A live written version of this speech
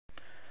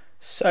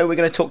So we're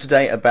going to talk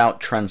today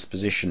about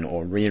transposition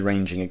or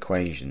rearranging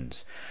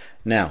equations.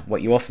 Now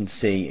what you often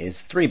see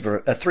is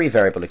a three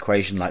variable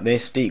equation like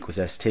this: d equals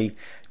st,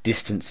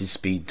 distance is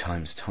speed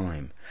times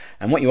time.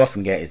 And what you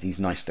often get is these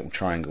nice little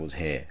triangles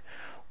here.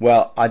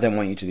 Well, I don't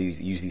want you to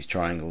use these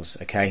triangles,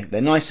 okay? They're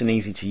nice and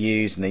easy to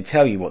use and they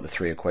tell you what the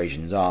three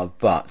equations are,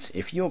 but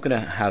if you're going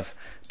to have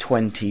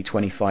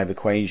 25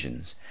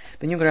 equations,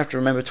 then you're going to have to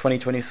remember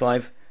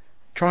 25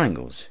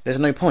 triangles. There's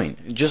no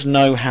point. Just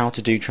know how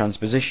to do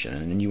transposition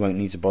and you won't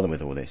need to bother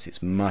with all this.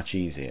 It's much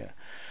easier.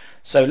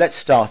 So let's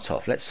start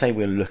off. Let's say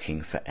we're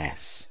looking for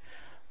s.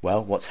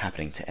 Well, what's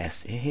happening to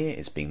s here?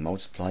 It's being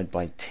multiplied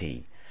by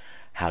t.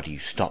 How do you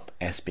stop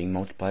s being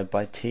multiplied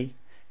by t?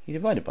 You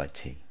divide it by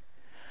t.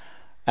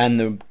 And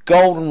the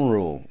golden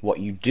rule: what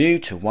you do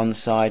to one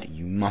side,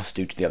 you must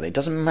do to the other. It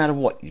doesn't matter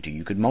what you do.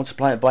 You could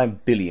multiply it by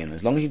 1 billion.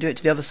 As long as you do it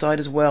to the other side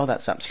as well,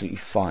 that's absolutely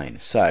fine.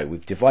 So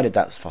we've divided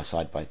that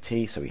side by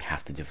t, so we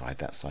have to divide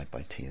that side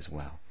by t as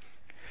well.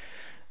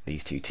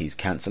 These two t's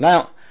cancel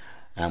out,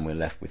 and we're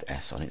left with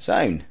s on its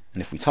own.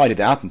 And if we tidied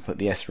it up and put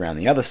the s around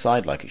the other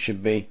side like it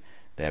should be,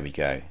 there we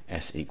go.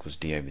 S equals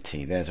d over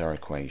t. There's our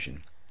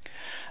equation.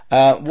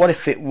 What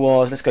if it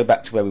was, let's go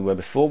back to where we were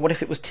before, what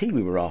if it was t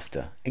we were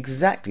after?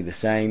 Exactly the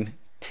same.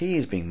 T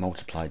is being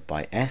multiplied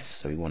by s,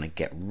 so we want to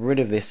get rid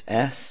of this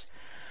s.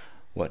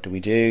 What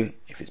do?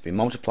 If it's been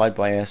multiplied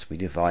by s, we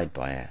divide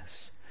by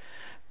s.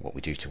 What we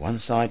do to one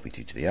side, we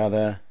do to the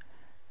other.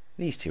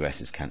 These two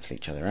s's cancel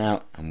each other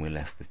out, and we're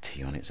left with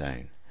t on its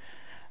own.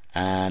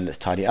 And let's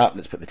tidy it up,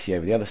 let's put the t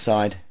over the other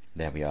side.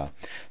 There we are.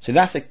 So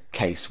that's a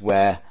case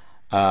where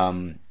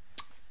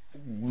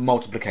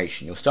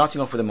multiplication. You're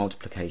starting off with a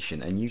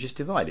multiplication and you just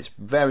divide. It's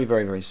very,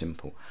 very, very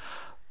simple.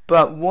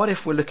 But what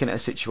if we're looking at a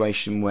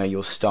situation where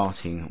you're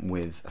starting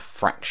with a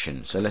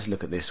fraction? So let's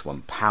look at this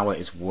one. Power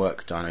is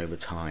work done over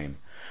time.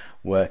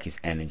 Work is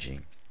energy.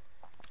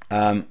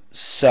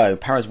 So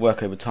power is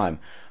work over time.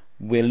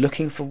 We're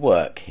looking for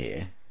work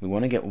here. We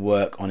want to get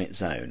work on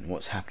its own.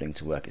 What's happening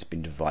to work? It's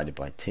been divided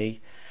by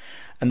t.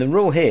 And the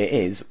rule here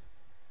is,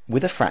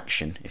 with a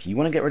fraction, if you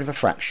want to get rid of a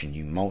fraction,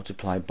 you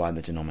multiply by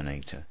the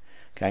denominator.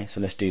 Okay,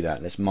 so let's do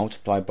that. Let's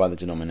multiply by the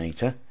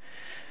denominator.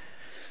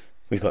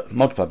 We've got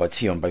multiplied by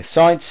t on both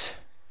sides.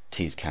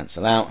 T's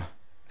cancel out,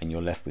 and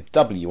you're left with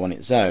w on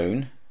its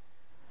own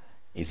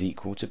is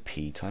equal to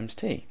p times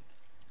t.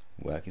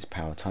 Work is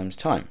power times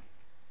time.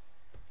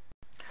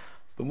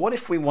 But what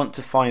if we want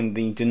to find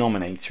the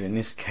denominator, in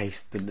this case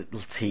the little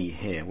t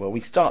here? Well, we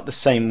start the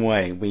same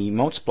way. We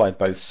multiply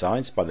both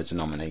sides by the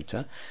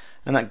denominator,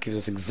 and that gives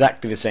us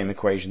exactly the same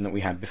equation that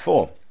we had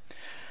before.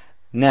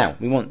 Now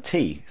we want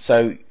t,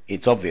 so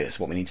it's obvious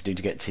what we need to do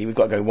to get t. We've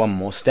got to go one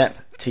more step.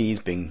 T is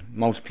being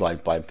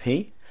multiplied by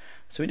p,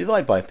 so we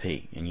divide by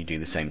p, and you do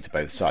the same to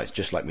both sides,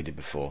 just like we did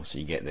before. So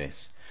you get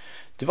this.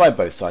 Divide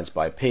both sides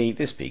by p,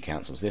 this p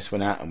cancels this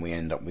one out, and we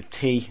end up with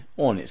t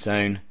on its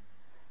own,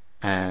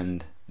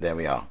 and there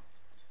we are.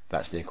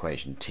 That's the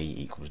equation, t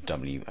equals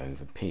w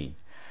over p.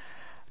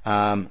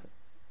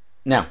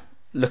 Now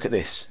look at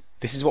this.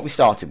 This is what we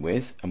started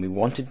with, and we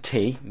wanted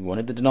t, we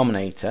wanted the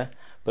denominator.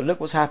 But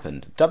look what's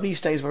happened. W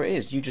stays where it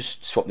is. You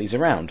just swap these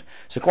around.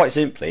 So quite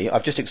simply,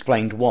 I've just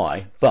explained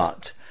why,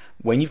 but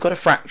when you've got a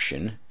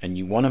fraction and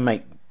you want to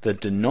make the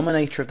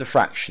denominator of the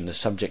fraction the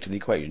subject of the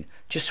equation,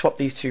 just swap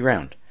these two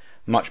around.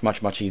 Much,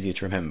 much, much easier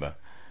to remember.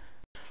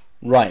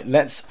 Right,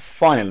 let's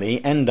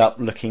finally end up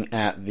looking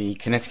at the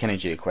kinetic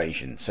energy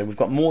equation. So we've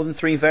got more than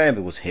three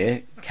variables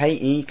here.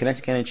 KE,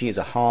 kinetic energy, is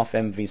a half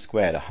mv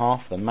squared, a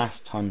half the mass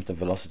times the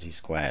velocity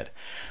squared.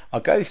 I'll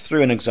go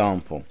through an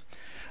example.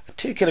 A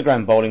 2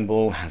 kilogram bowling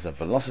ball has a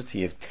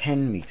velocity of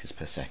 10 meters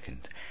per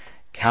second.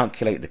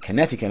 Calculate the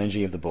kinetic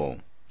energy of the ball.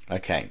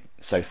 Okay,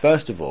 so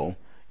first of all,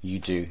 you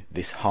do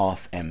this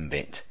half m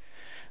bit.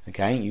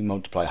 Okay, you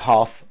multiply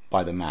half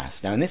by the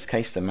mass. Now in this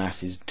case, the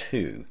mass is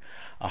 2.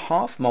 A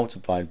half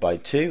multiplied by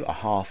 2, a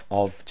half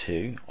of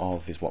 2,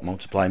 of is what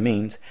multiply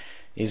means,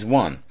 is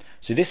 1.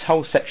 So this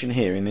whole section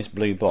here in this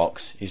blue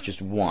box is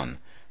just 1.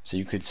 So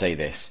you could say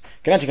this: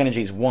 kinetic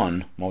energy is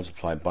 1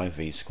 multiplied by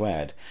v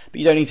squared. But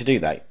you don't need to do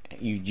that.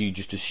 You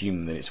just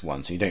assume that it's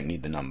 1, so you don't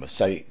need the number.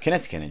 So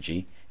kinetic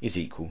energy is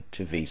equal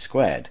to v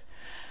squared.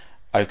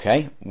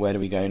 Okay, where do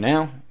we go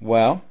now?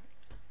 Well,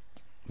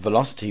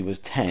 velocity was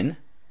 10,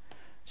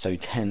 so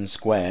 10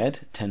 squared,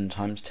 10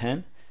 times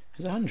 10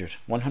 is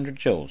 100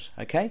 joules.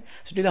 Okay,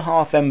 so do the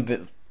half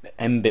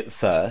m bit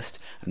first,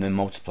 and then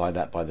multiply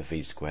that by the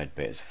v squared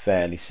bit. It's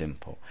fairly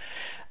simple.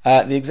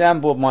 The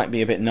exam board might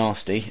be a bit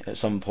nasty at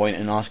some point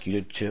and ask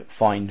you to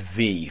find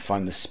v,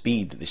 find the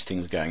speed that this thing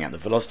is going at, the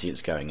velocity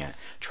it's going at.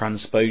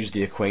 Transpose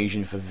the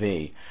equation for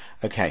v.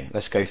 Okay,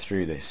 let's go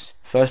through this.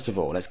 First of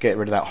all, let's get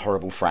rid of that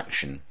horrible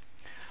fraction.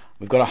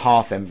 We've got a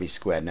half mv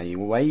squared. Now the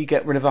way you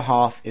get rid of a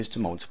half is to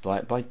multiply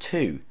it by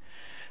 2.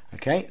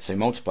 Okay, so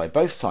multiply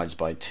both sides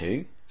by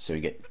 2, so we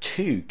get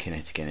 2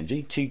 kinetic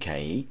energy, 2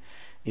 Ke,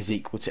 is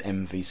equal to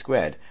mv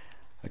squared.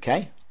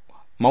 Okay,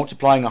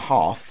 multiplying a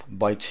half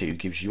by 2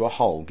 gives you a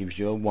whole, gives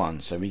you a 1,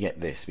 so we get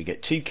this. We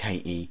get 2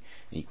 Ke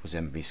equals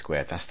mv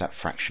squared. That's that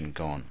fraction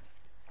gone.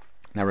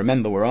 Now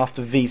remember, we're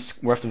after v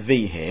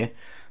here,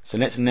 so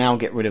let's now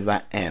get rid of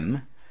that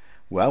m.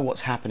 Well,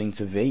 what's happening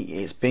to v?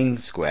 It's being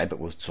squared, but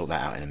we'll sort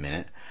that out in a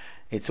minute.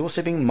 It's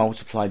also being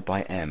multiplied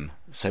by m.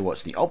 So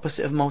what's the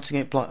opposite of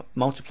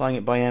multiplying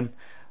it by m?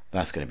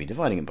 That's going to be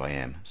dividing it by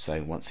m.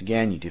 So once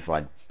again, you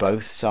divide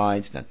both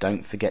sides. Now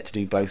don't forget to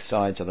do both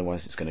sides,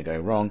 otherwise it's going to go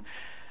wrong.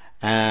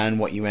 And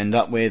what you end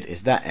up with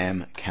is that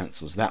m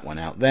cancels that one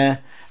out there,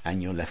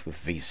 and you're left with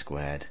v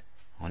squared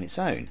on its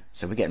own.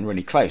 So we're getting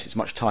really close. It's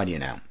much tidier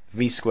now.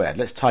 V squared.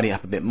 Let's tidy it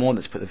up a bit more.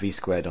 Let's put the v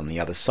squared on the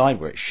other side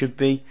where it should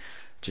be.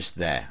 Just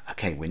there.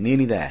 Okay, we're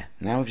nearly there.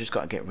 Now we've just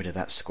got to get rid of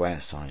that square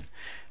sign.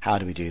 How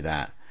do we do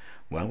that?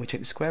 Well, we take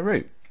the square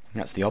root.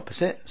 That's the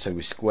opposite. So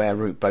we square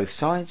root both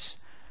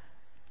sides.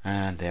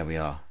 And there we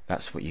are.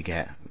 That's what you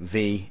get.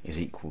 V is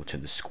equal to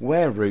the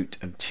square root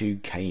of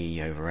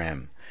 2ke over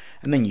m.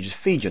 And then you just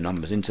feed your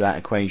numbers into that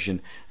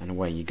equation and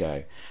away you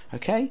go.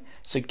 Okay,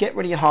 so get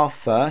rid of your half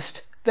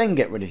first, then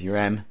get rid of your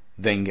m,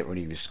 then get rid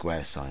of your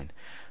square sign.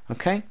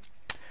 Okay,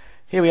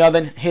 here we are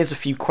then. Here's a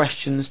few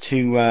questions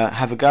to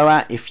have a go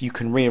at. If you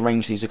can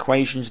rearrange these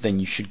equations, then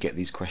you should get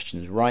these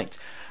questions right.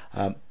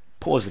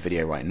 Pause the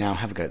video right now,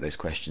 have a go at those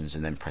questions,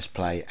 and then press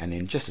play, and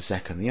in just a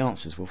second the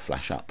answers will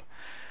flash up.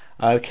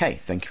 Okay,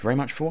 thank you very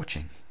much for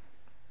watching.